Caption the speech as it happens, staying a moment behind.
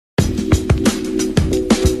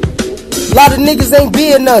Lot of niggas ain't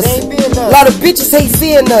being us. Lot of bitches hate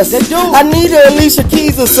seeing us. I need a Alicia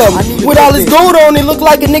Keys or something. With all this gold on, it look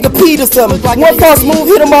like a nigga Pete or something. One false move,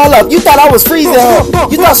 hit them all up. You thought I was freezing her.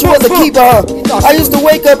 You thought she was a keeper, huh? I used to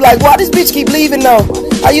wake up like, why this bitch keep leaving now?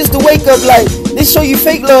 I used to wake up like, they show you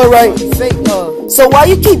fake love, right? So why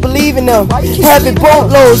you keep believing them? Having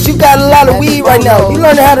boatloads, you got a lot of weed right now. You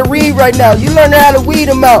learning how to read right now. You learning how to weed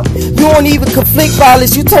them out. You won't even conflict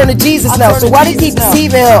violence. You turn to Jesus now. So why they keep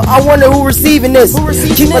deceiving him? I wonder who receiving this.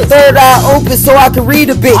 Keep a third eye open so I can read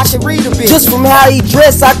a bitch. Just from how he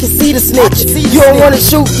dressed, I can see the snitch. You don't wanna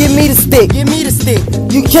shoot, give me the stick.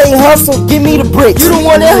 You can't hustle, give me the bricks. You the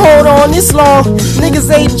one that hold on this long.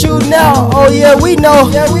 Niggas ain't you now. Oh yeah, we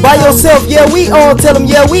know. By yourself, yeah, we on. Tell them,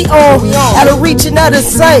 yeah, we on. Out of reaching out of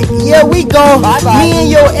sight, yeah, we gone. Me and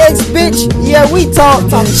your ex bitch, yeah, we talk.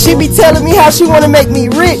 She be telling me how she wanna make me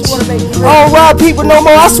rich. I don't rob people no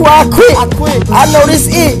more, I swear I quit. I know this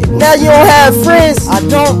it. Now you don't have friends. I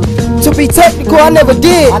don't. To be technical, I never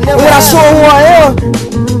did. When I show who I am,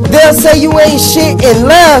 they'll say you ain't shit and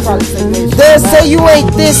laugh. They'll say you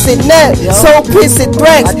ain't this and that. So piss and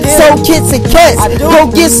thrax, so kids and cats. Go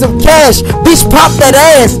get some cash, bitch, pop that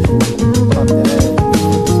ass.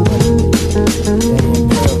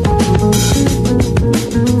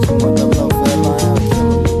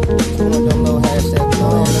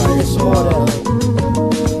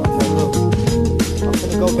 I'm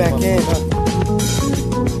finna go back in.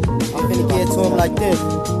 I'm finna get to him like this.